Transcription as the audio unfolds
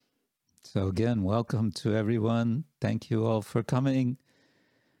So again, welcome to everyone. Thank you all for coming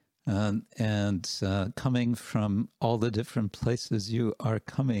and coming from all the different places you are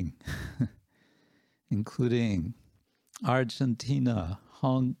coming, including Argentina,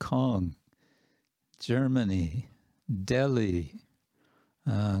 Hong Kong, Germany, Delhi,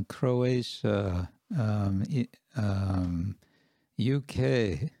 Croatia,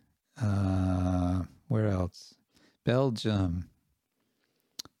 UK, where else? Belgium,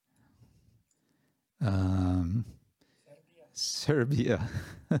 Serbia,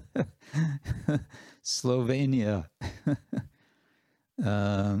 Slovenia,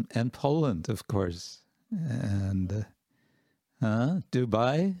 and Poland, of course, and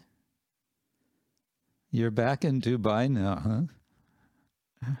Dubai. You're back in Dubai now,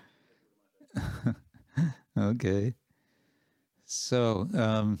 huh? Okay. So,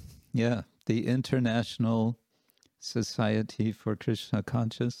 the International Society for Krishna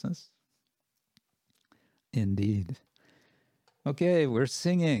Consciousness. Indeed. Okay, we're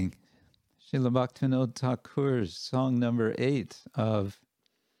singing Srila Bhaktivinoda Thakur's song number 8 of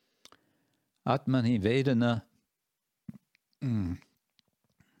Atmanivedana. The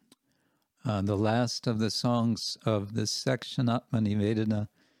last of the songs of this section, Atmanivedana,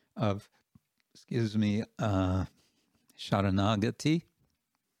 of, Sharanagati.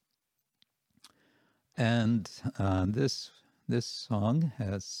 And this song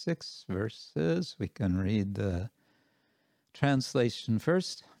has 6 verses. We can read the translation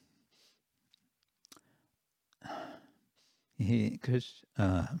first.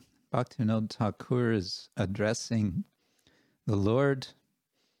 Bhaktivinoda Thakur is addressing the Lord.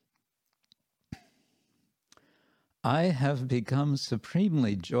 I have become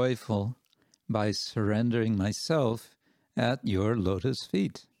supremely joyful by surrendering myself at your lotus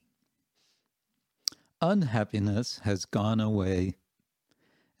feet. Unhappiness has gone away,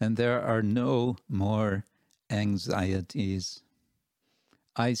 and there are no more anxieties.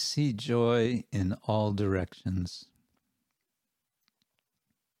 I see joy in all directions.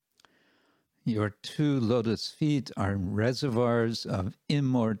 Your 2 lotus feet are reservoirs of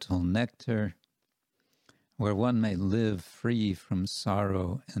immortal nectar, where one may live free from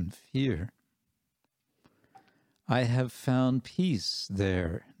sorrow and fear. I have found peace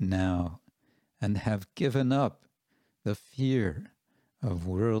there now, and have given up the fear of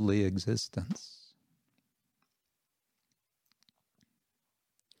worldly existence.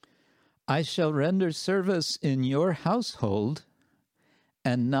 I shall render service in your household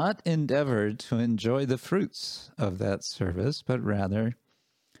and not endeavor to enjoy the fruits of that service, but rather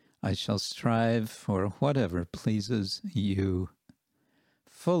I shall strive for whatever pleases you,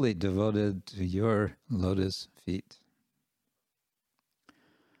 fully devoted to your lotus feet.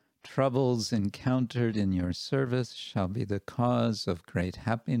 Troubles encountered in your service shall be the cause of great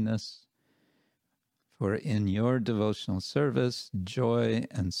happiness, for in your devotional service, joy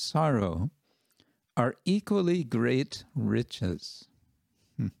and sorrow are equally great riches.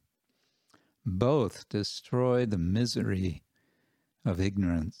 Both destroy the misery of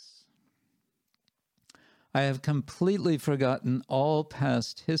ignorance. I have completely forgotten all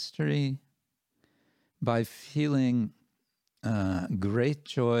past history by feeling great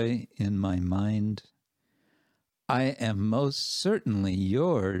joy in my mind. I am most certainly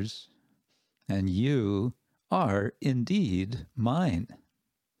yours, and you are indeed mine.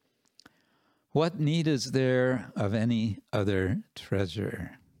 What need is there of any other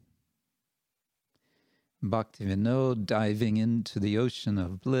treasure? Bhaktivinoda, diving into the ocean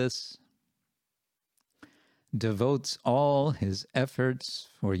of bliss, devotes all his efforts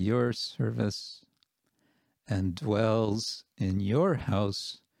for your service and dwells in your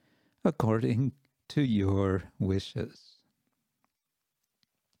house according to your wishes.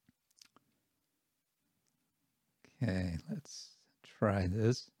 Okay, let's try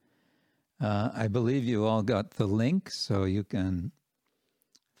this. I believe you all got the link, so you can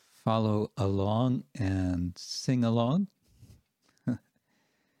follow along and sing along. I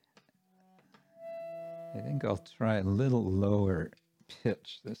think I'll try a little lower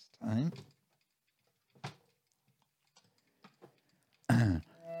pitch this time.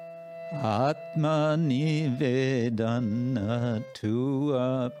 Atmanivedana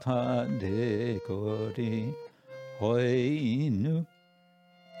tua pade kori hoinu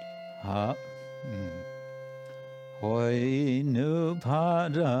hoinu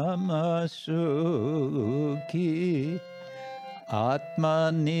paramasuki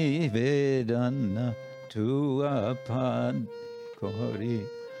Atmanivedana tua pade kori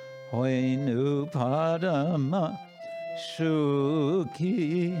hoinu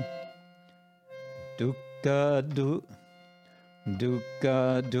paramasuki Dukkha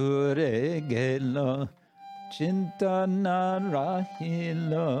dukkha dure gelo, chinta na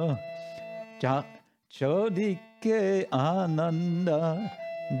rahilo, chodike ananda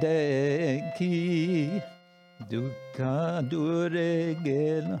deki, dukkha dure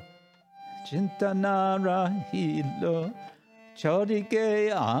gelo, chinta na rahilo,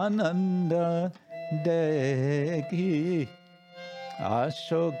 chodike ananda deki,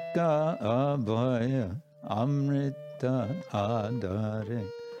 ashoka abhaya amrita adare,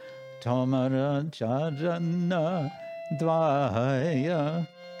 tomara charana dvaya,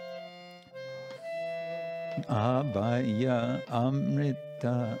 abhaya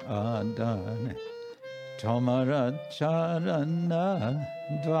amrita adare, tomara charana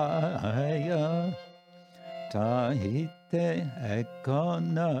dvaya, tahite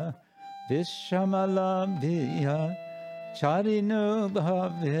ekona vishamala viya, charinu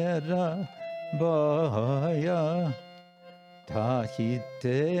bhavera bhaya,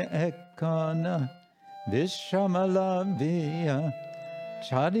 tahite ekana vishamala viya,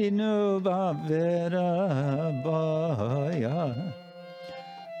 charinu bhavera bhaya,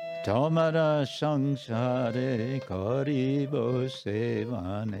 tomara samsare karibo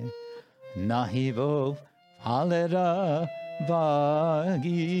sevane, nahivo phalera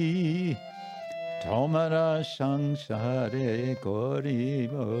vagi, tomara samsare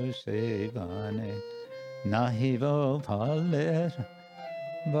koribo sevane, nahivo phalera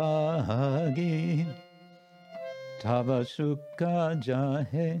vagi, tava sukha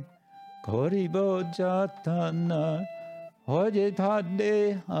jahe koribo jatana, hoje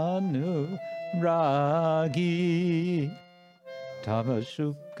pade anu ragi, tava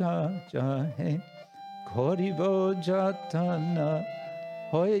sukha jahe koribo jatana,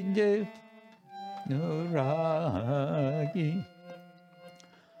 hoje nuragi,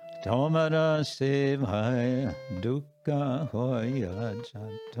 tomara sevaya dukkha hoya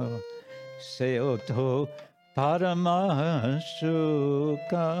jato, seoto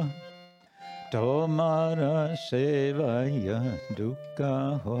paramasuka, tomara sevaya dukkha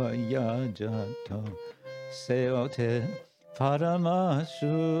hoya jato, seote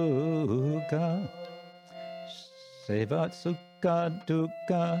paramasuka, seva sukha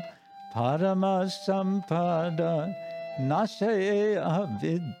dukkha paramasampada, nashe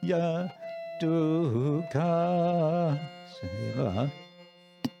avidya dukkha, seva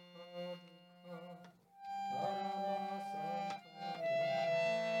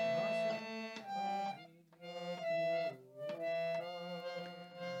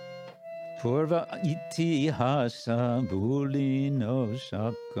purva itihasa bulino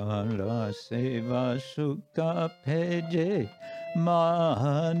sakala seva sukha peje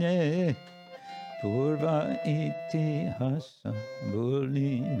mane, purva itihasa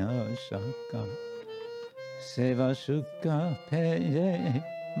bulino sakala seva sukha peje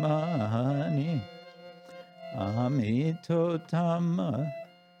mane, amito tama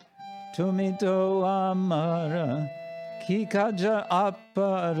tumito amara, kikaja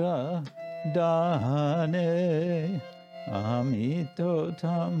apara dane, amito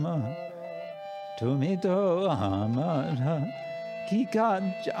tama tumito amara,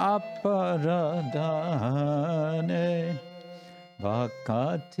 kikaja apara dane,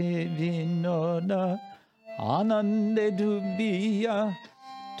 vakati vinoda anande dubiya,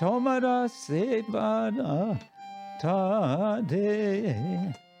 tomara sevara tade,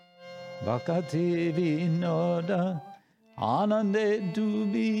 vakati vinoda anande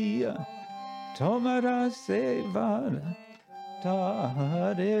dubiya, tomara sevara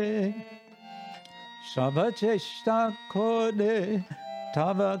tare, sabacheshta kode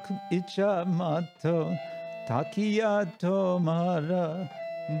tava icha mato, takiya tomara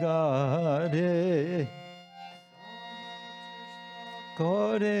gare,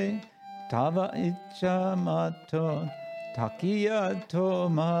 kore tava icha mato, takiya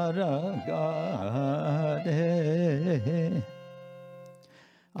tomara gare,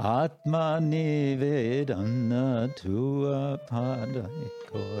 atma nivedana tua pada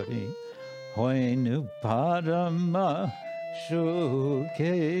kori, hoinu parama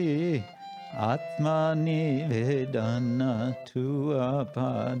shuke, atma nivedana tua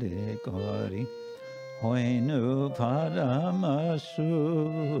pada kori, hoinu parama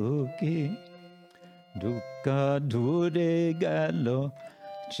shuke, dukkha dure galo,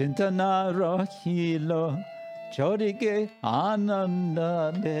 chintana rahilo, chodike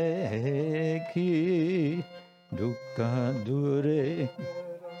ananda deki, dukkha dure,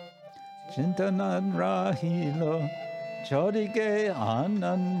 chintana rahilo, chodike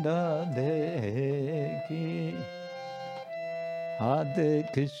ananda deki. Hare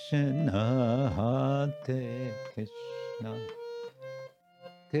Krishna, Hare Krishna,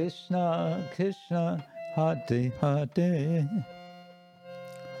 Krishna Krishna, Hare Hare,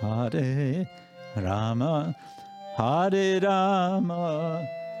 Hare Rama, Hare Rama,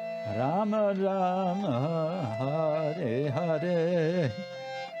 Rama Rama, Hare Hare,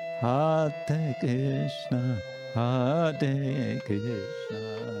 Hare Krishna, Hare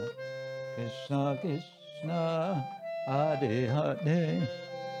Krishna, Krishna Krishna, Hare Hare,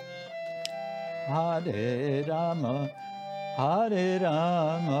 Hare Rama, Hare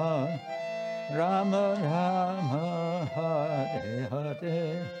Rama, Rama Rama, Hare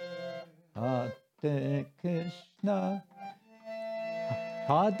Hare, Hare Krishna,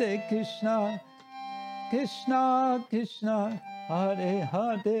 Hare Krishna, Krishna Krishna, Hare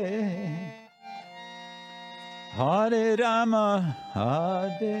Hare, Hare Rama,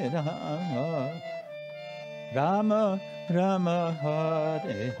 Hare Rama, Rama Rama,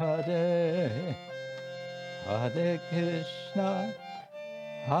 Hare Hare, Hare Krishna,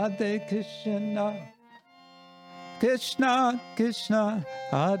 Hare Krishna, Krishna Krishna,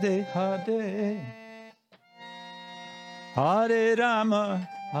 Hare Hare, Hare Rama,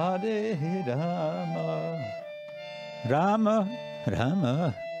 Hare Rama, Rama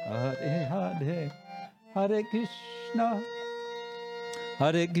Rama, Hare Hare, Hare Krishna,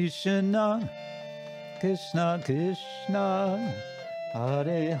 Hare Krishna, Krishna Krishna,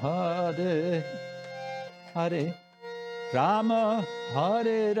 Hare Hare, Hare Rama,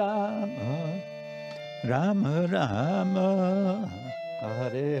 Hare Rama, Rama Rama,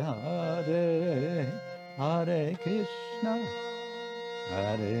 Hare Hare, Hare Krishna,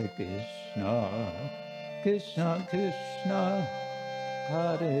 Hare Krishna, Krishna Krishna,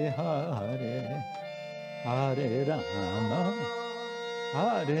 Hare Hare, Hare Rama,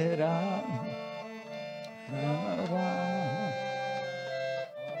 Hare Rama, Rama Rama.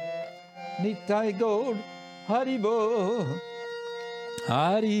 Nitai Gaur, Haribo,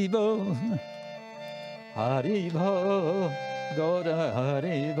 Haribo, Haribo, Gaura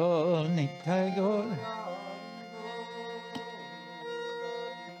Haribo, Nitai Gaur.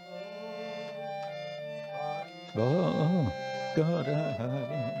 Bo, Gaura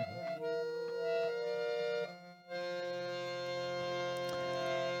Haribo.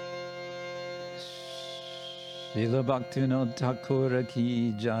 Srila Bhaktivinoda Thakur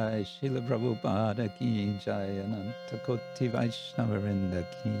ki jai, Srila Prabhupada ki jai, Ananta Koti Vaishnava Vrinda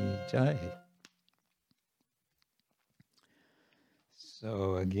ki jai.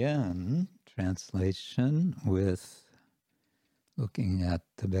 So again, translation with looking at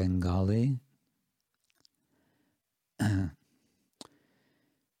the Bengali.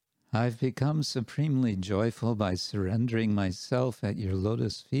 I've become supremely joyful by surrendering myself at your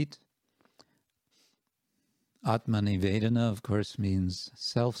lotus feet. Atmanivedana, of course, means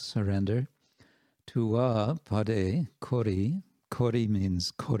self-surrender. Tua pade kori, kori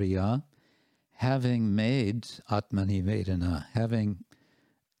means koriya, having made Atmanivedana, having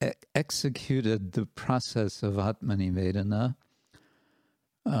executed the process of Atmanivedana,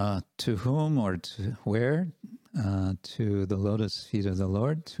 to whom or to where? To the lotus feet of the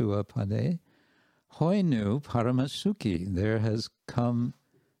Lord, Tua pade, hoinu paramasuki, there has come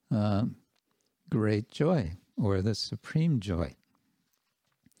great joy, or the supreme joy.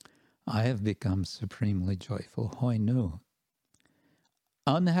 I have become supremely joyful. Hoinu.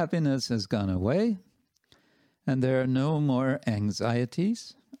 Unhappiness has gone away, and there are no more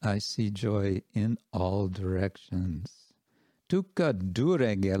anxieties. I see joy in all directions. Dukkha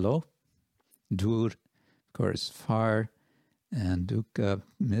dure gelo. Dur, of course, far, and dukkha,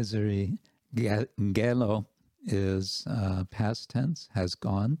 misery. Gelo is past tense, has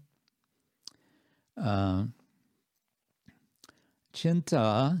gone.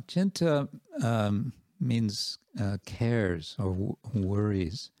 Chinta means cares or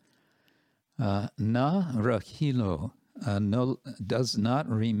worries. Na rahilo, no, does not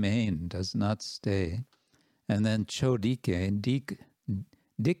remain, does not stay. And then chodike,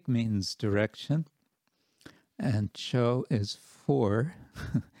 dik means direction, and cho is four,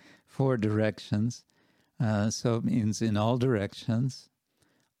 four directions. So it means in all directions.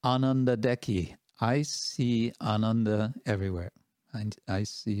 Ananda deki, I see Ananda everywhere. I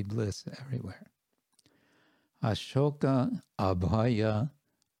see bliss everywhere. Ashoka, Abhaya,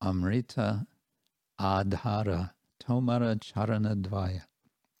 Amrita, Adhara, Tomara Charana Dvaya.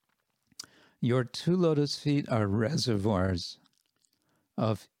 Your two lotus feet are reservoirs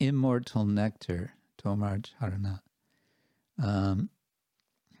of immortal nectar, Tomar Charana.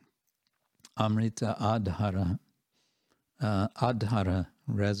 Amrita Adhara, Adhara,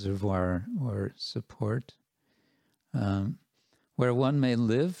 reservoir or support, where one may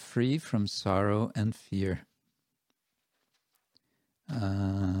live free from sorrow and fear.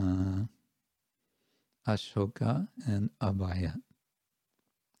 Ashoka, and Abhaya.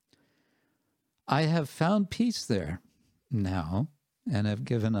 I have found peace there now and have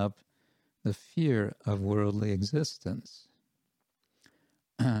given up the fear of worldly existence.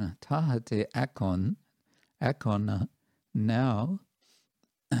 Tahate akona, now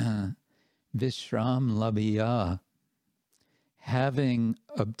Vishram labhiya, having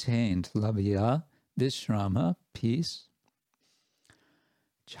obtained labhiya, Vishrama, peace.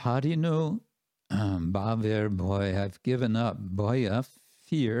 Charinu bhaver boy, I've given up. Boya,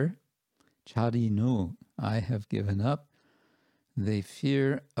 fear. Charinu, I have given up the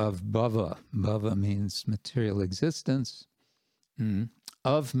fear of bhava. Bhava means material existence.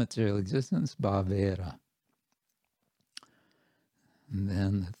 Of material existence, bhavera. And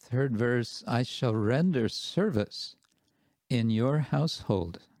then the third verse, I shall render service in your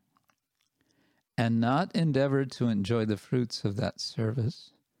household and not endeavor to enjoy the fruits of that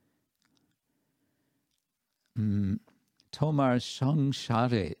service. Tomar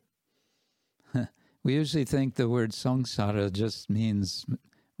samsare. We usually think the word samsara just means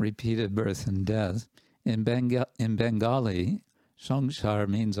repeated birth and death. In Bengali, samsara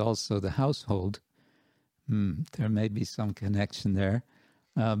means also the household. There may be some connection there.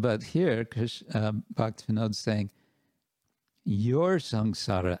 But here, Bhaktivinoda is saying, your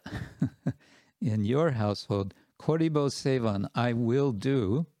samsara, in your household, koribo sevan, I will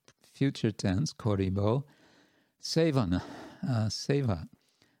do, future tense, koribo, sevan, seva.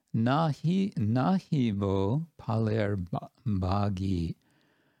 Nahibo paler bagi.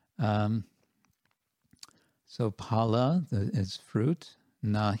 So pala is fruit.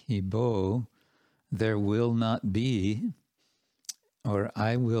 Nahibo, there will not be, or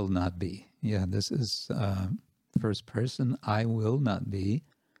I will not be. Yeah, this is first person. I will not be.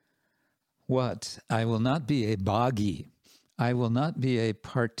 What? I will not be a bhagi. I will not be a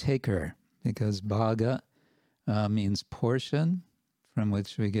partaker, because bhaga means portion, from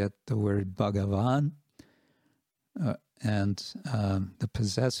which we get the word Bhagavan, and the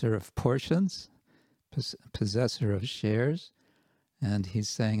possessor of portions, possessor of shares. And he's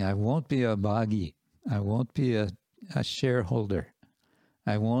saying, I won't be a bhagi. I won't be a shareholder.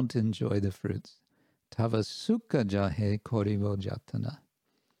 I won't enjoy the fruits. Tava sukha jahe koribo jatana.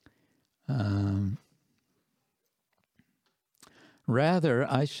 Rather,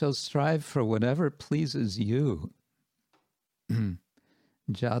 I shall strive for whatever pleases you.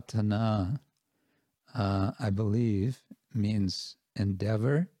 Jatana, I believe, means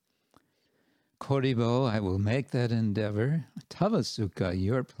endeavor. Koribo, I will make that endeavor. Tava sukha,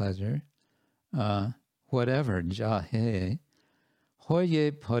 your pleasure. Whatever, jahe.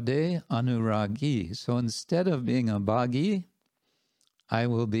 Hoye pade anuragi. So instead of being a bhagi, I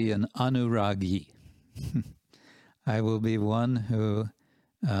will be an anuragi. I will be one who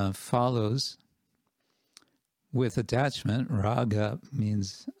follows with attachment. Raga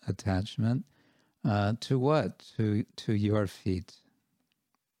means attachment. To what? To your feet.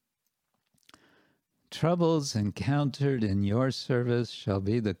 Troubles encountered in your service shall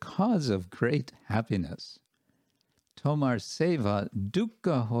be the cause of great happiness. Tomar seva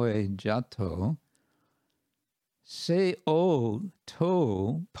dukkha hoy jato se o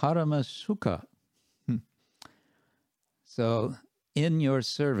to paramasukha. So, in your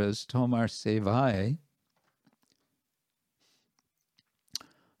service, tomar sevai,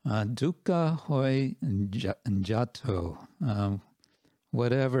 dukkha hoy jato,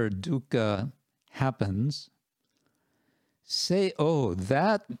 whatever dukkha happens, say, oh,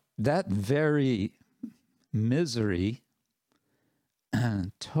 that very misery,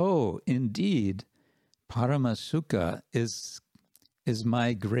 to, indeed, paramasukha is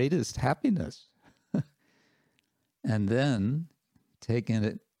my greatest happiness. And then taking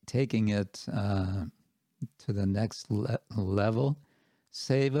it to the next level,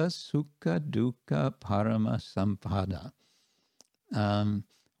 seva sukha dukkha parama sampada.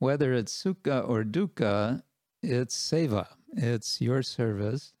 Whether it's sukha or dukkha, it's seva, it's your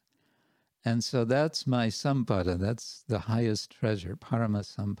service. And so that's my sampada, that's the highest treasure, parama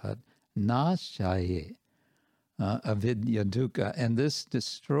sampada. Nashaye, avidya dukkha. And this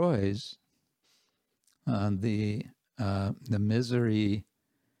destroys the misery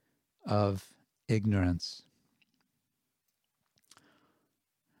of ignorance.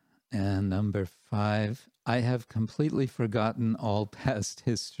 And number 5, I have completely forgotten all past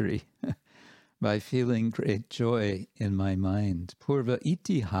history by feeling great joy in my mind. Purva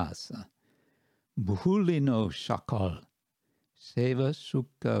itihasa, bhulino shakal, seva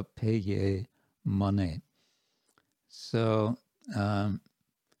sukha peye mane. So,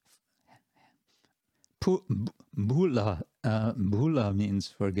 Bula. Bula means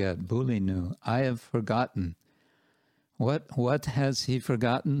forget. Bulinu. I have forgotten. What has he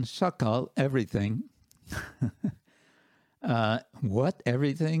forgotten? Shakal, everything. What,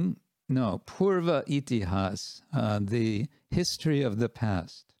 everything? No, Purva Itihas, the history of the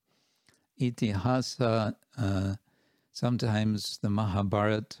past. Itihasa, sometimes the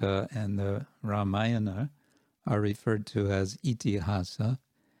Mahabharata and the Ramayana are referred to as Itihasa,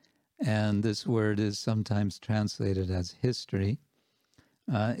 and this word is sometimes translated as history.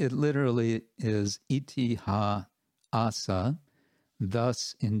 It literally is Itiha Asa,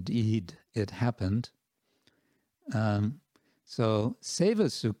 thus indeed it happened. So, Seva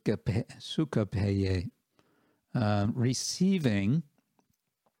Sukapeye, receiving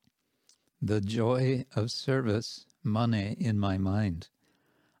the joy of service, mane, in my mind.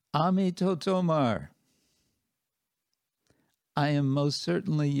 Ami Totomar, I am most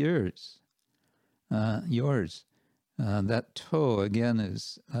certainly yours. Yours. That to, again,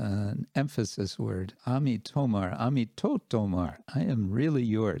 is an emphasis word. Ami Tomar, Ami Totomar, I am really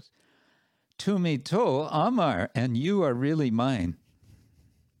yours. To me to Amar, and you are really mine.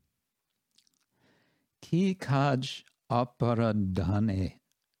 Ki kaj aparadhane.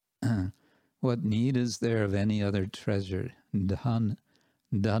 What need is there of any other treasure?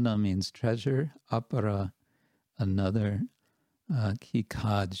 Dana means treasure. Apara, another. Ki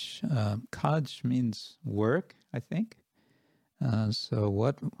kaj. Kaj means work, I think. So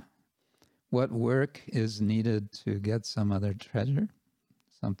what work is needed to get some other treasure?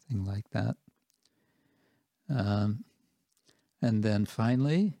 Something like that. And then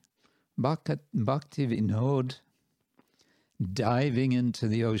finally, Bhakti Vinod, diving into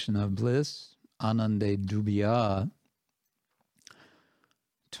the ocean of bliss, Anande Dubya,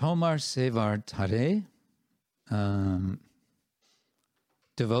 Tomar Sevar Tare,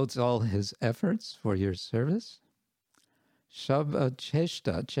 devotes all his efforts for your service. Shabha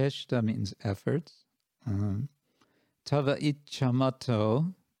Cheshta, Cheshta means efforts. Tava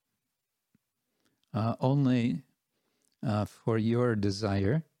Ichamato, only for your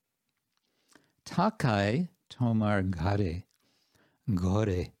desire. Takai Tomar Gare,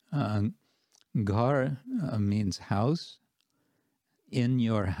 Gore. Gar means house, in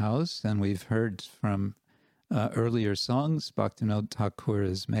your house. And we've heard from earlier songs, Bhaktivinoda Thakur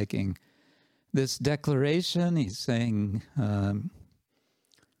is making this declaration. He's saying,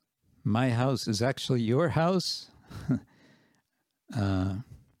 my house is actually your house.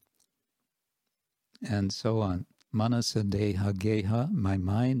 And so on. Manasa Deha Geha, my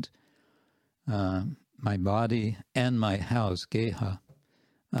mind, my body, and my house, Geha.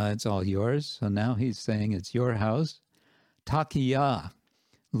 It's all yours. So now he's saying it's your house. Takiya,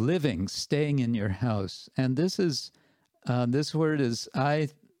 living, staying in your house. And this is, this word is, I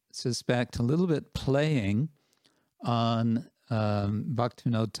suspect, a little bit playing on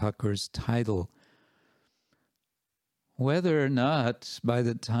Bhaktivinoda Thakur's title. Whether or not, by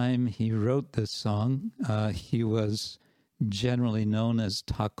the time he wrote this song, he was generally known as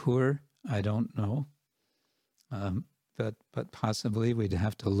Thakur, I don't know. But possibly we'd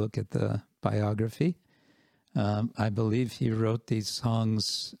have to look at the biography. I believe he wrote these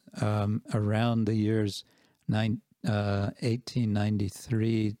songs around the years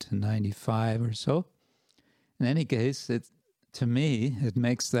 1893 to 95 or so. In any case, to me, it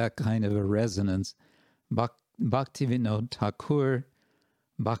makes that kind of a resonance. Bhaktivinoda Thakur,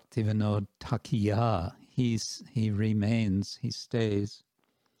 Bhaktivinoda Thakiya, he remains, he stays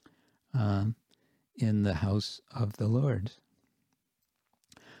in the house of the Lord.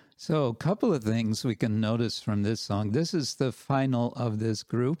 So a couple of things we can notice from this song. This is the final of this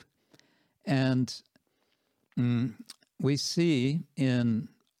group. And we see in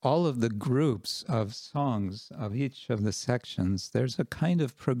all of the groups of songs of each of the sections, there's a kind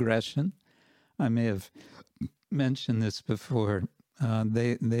of progression. I may have mentioned this before. I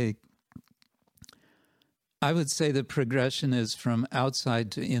would say the progression is from outside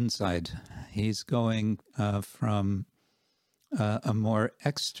to inside. He's going from a more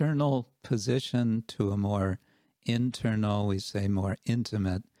external position to a more internal, we say more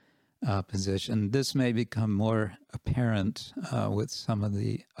intimate position. This may become more apparent with some of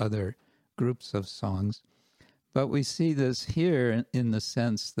the other groups of songs. But we see this here in the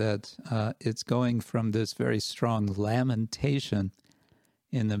sense that it's going from this very strong lamentation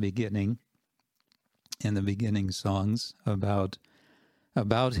in the beginning songs about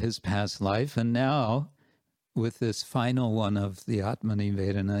his past life. And now, with this final one of the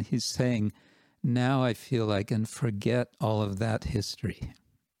Atmanivedana, he's saying, now I feel I can forget all of that history.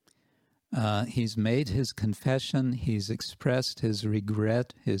 He's made his confession. He's expressed his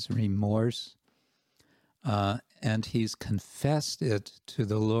regret, his remorse. and he's confessed it to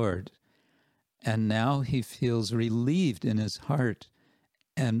the Lord. And now he feels relieved in his heart.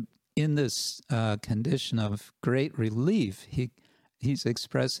 And in this condition of great relief, he's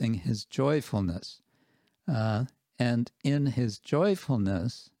expressing his joyfulness. And in his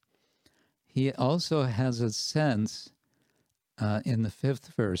joyfulness, he also has a sense, in the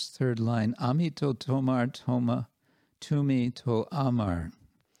 5th verse, 3rd line, Amito tomar toma, tumi to amar.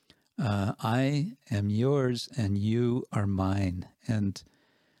 I am yours and you are mine. And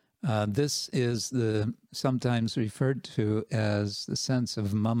this is sometimes referred to as the sense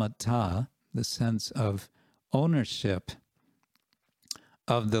of mamata, the sense of ownership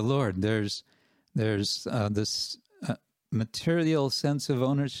of the Lord. There's this material sense of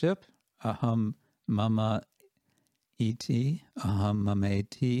ownership, aham mama iti, aham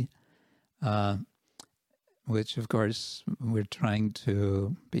mameti, which of course we're trying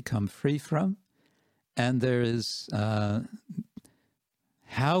to become free from. And there is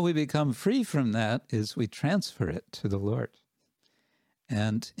how we become free from that is we transfer it to the Lord.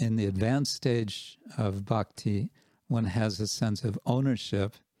 And in the advanced stage of bhakti, one has a sense of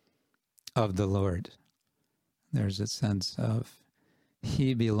ownership of the Lord. There's a sense of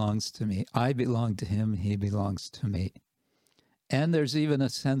he belongs to me. I belong to him. He belongs to me. And there's even a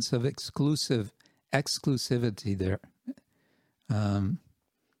sense of exclusivity there.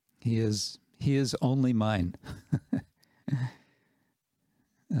 He is only mine.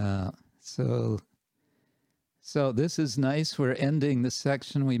 So this is nice. We're ending the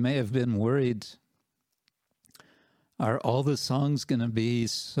section. We may have been worried. Are all the songs going to be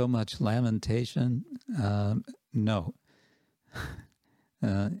so much lamentation? No.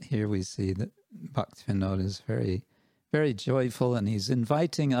 Here we see that Bhaktivinoda is very, very joyful, and he's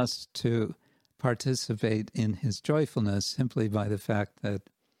inviting us to participate in his joyfulness simply by the fact that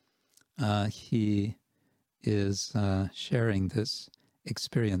he is sharing this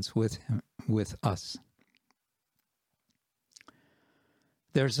experience with us.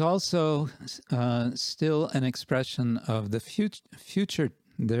 There's also still an expression of the future.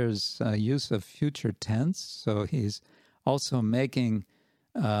 There's use of future tense, so he's also making,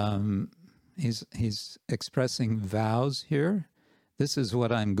 he's expressing vows here. This is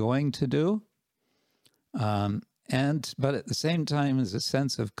what I'm going to do. But at the same time, there's a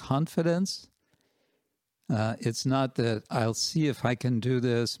sense of confidence. It's not that I'll see if I can do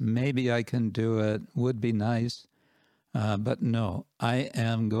this, maybe I can do it, would be nice. But no, I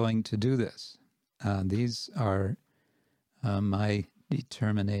am going to do this. These are my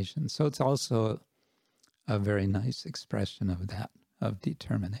determinations. So it's also a very nice expression of that, of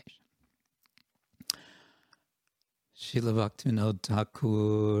determination. Srila Bhaktivinoda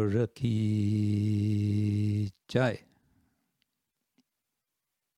Thakur ki jai.